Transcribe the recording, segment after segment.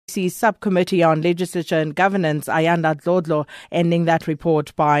Subcommittee on Legislature and Governance, Ayanda Dlodlo, ending that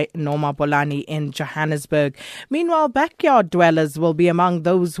report by Norma Bolani in Johannesburg. Meanwhile, backyard dwellers will be among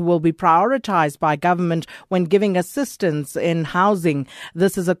those who will be prioritized by government when giving assistance in housing.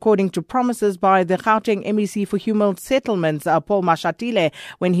 This is according to promises by the Gauteng MEC for Human Settlements, Paul Mashatile,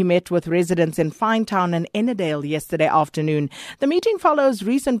 when he met with residents in Finetown and Ennerdale yesterday afternoon. The meeting follows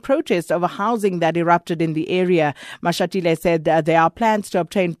recent protests over housing that erupted in the area. Mashatile said there are plans to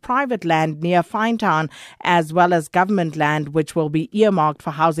obtain private land near Finetown as well as government land which will be earmarked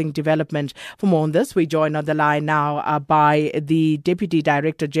for housing development. For more on this, we join on the line now by the Deputy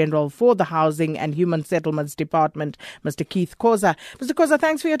Director General for the Housing and Human Settlements Department, Mr. Kieth Khoza. Mr. Khoza,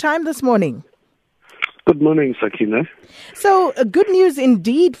 thanks for your time this morning. Good morning, Sakina. So, good news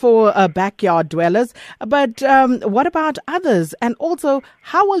indeed for backyard dwellers, but what about others? And also,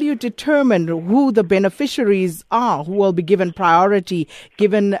 how will you determine who the beneficiaries are who will be given priority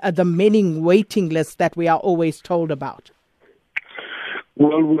given the many waiting lists that we are always told about?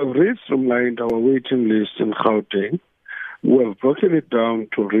 Well, we've streamlined our waiting list in Gauteng. We've broken it down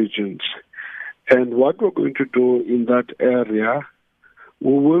to regions. And what we're going to do in that area,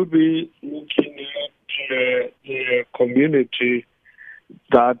 we will be looking at the community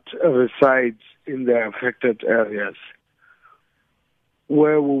that resides in the affected areas,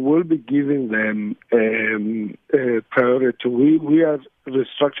 where we will be giving them priority. We are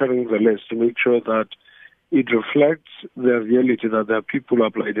restructuring the list to make sure that it reflects the reality that there are people who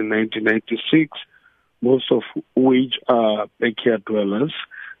applied in 1996, most of which are backyard dwellers.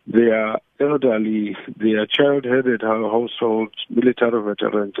 They are elderly, they are child-headed households, military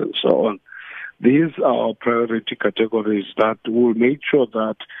veterans, and so on. These are our priority categories that will make sure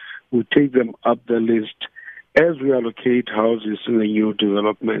that we take them up the list. As we allocate houses in the new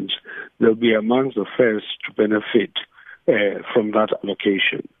developments, they'll be amongst the first to benefit from that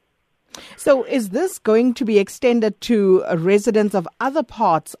allocation. So is this going to be extended to residents of other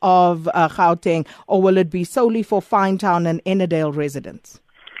parts of Gauteng, or will it be solely for Finetown and Ennerdale residents?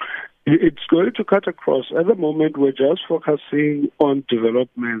 It's going to cut across. At the moment, we're just focusing on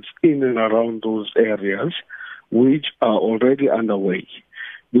developments in and around those areas, which are already underway.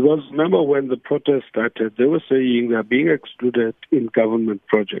 Because remember, when the protest started, they were saying they're being excluded in government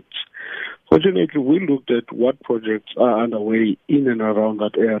projects. Fortunately, we looked at what projects are underway in and around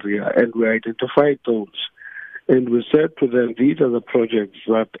that area, and we identified those. And we said to them, these are the projects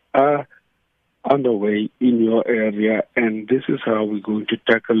that are underway in your area, and this is how we're going to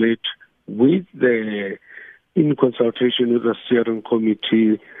tackle it in consultation with the steering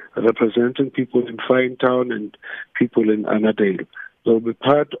committee representing people in Finetown and people in Ennerdale. They'll be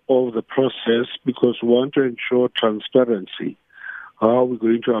part of the process because we want to ensure transparency. How are we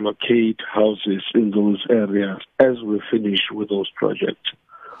going to allocate houses in those areas as we finish with those projects?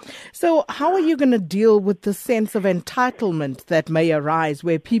 So how are you going to deal with the sense of entitlement that may arise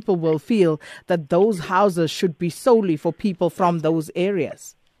where people will feel that those houses should be solely for people from those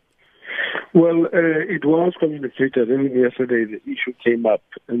areas? Well, it was communicated. Even yesterday the issue came up,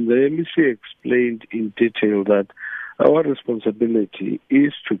 and the MEC explained in detail that our responsibility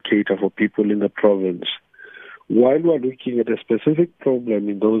is to cater for people in the province. While we're looking at a specific problem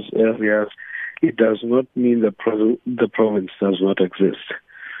in those areas, it does not mean the province does not exist.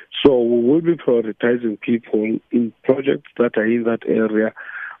 So we will be prioritizing people in projects that are in that area,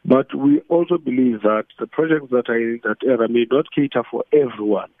 but we also believe that the projects that are in that area may not cater for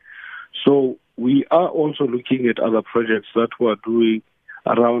everyone. So we are also looking at other projects that we are doing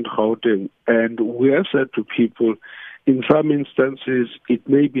around Gauteng, and we have said to people, in some instances, it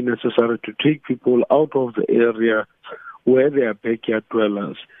may be necessary to take people out of the area where they are backyard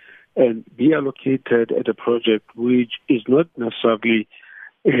dwellers and be allocated at a project which is not necessarily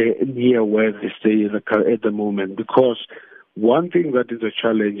near where they stay at the moment, because one thing that is a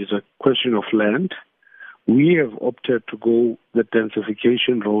challenge is a question of land. We have opted to go the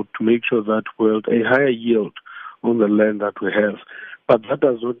densification road to make sure that we'll have a higher yield on the land that we have. But that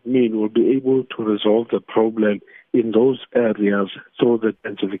does not mean we'll be able to resolve the problem in those areas through the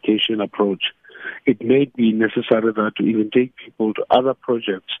densification approach. It may be necessary that to even take people to other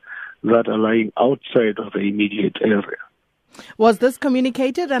projects that are lying outside of the immediate area. Was this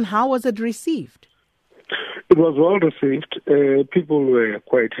communicated, and how was it received? It was well received. People were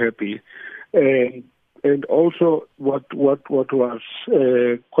quite happy. And also what was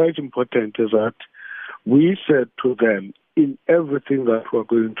quite important is that we said to them, in everything that we're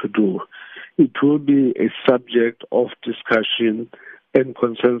going to do, it will be a subject of discussion and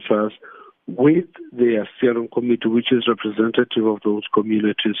consensus with their steering committee, which is representative of those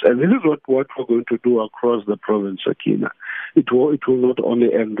communities. And this is what we're going to do across the province, Akina. It will not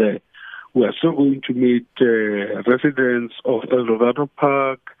only end there. We are still going to meet residents of El Dorado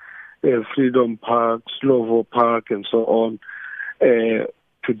Park, Freedom Park, Slovo Park, and so on.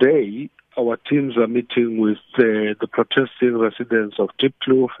 Today, our teams are meeting with the protesting residents of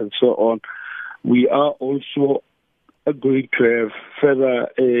Diepkloof and so on. We are also going to have further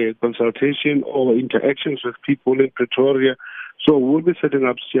consultation or interactions with people in Pretoria. So we'll be setting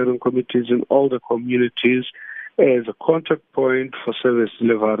up steering committees in all the communities as a contact point for service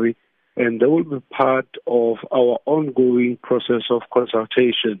delivery, and they will be part of our ongoing process of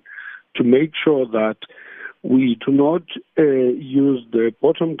consultation to make sure that we do not use the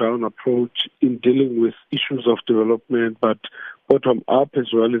bottom-down approach in dealing with issues of development, but bottom-up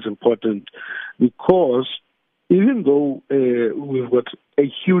as well is important, because even though we've got a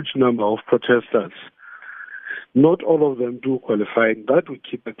huge number of protesters, not all of them do qualify. And that we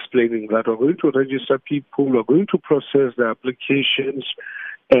keep explaining that we're going to register people, we're going to process the applications,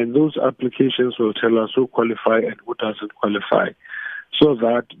 and those applications will tell us who qualify and who doesn't qualify, so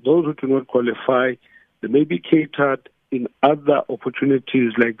that those who do not qualify, they may be catered in other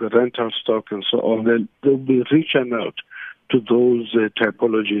opportunities like the rental stock and so on. Then they'll be reaching out to those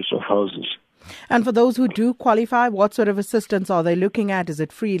typologies of houses. And for those who do qualify, what sort of assistance are they looking at? Is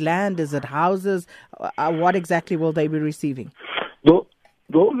it free land? Is it houses? What exactly will they be receiving? Those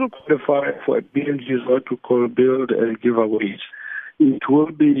who qualify for a BNG, what we call build and giveaways, it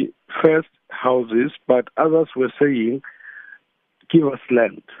will be first houses, but others were saying, give us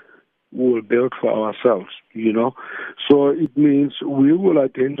land. We will build for ourselves, So it means we will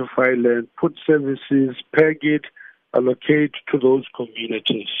identify land, put services, peg it, allocate to those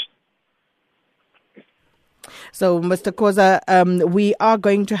communities. So, Mr. Khoza, we are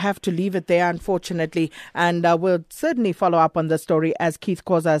going to have to leave it there, unfortunately, and we'll certainly follow up on the story. As Kieth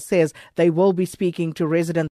Khoza says, they will be speaking to residents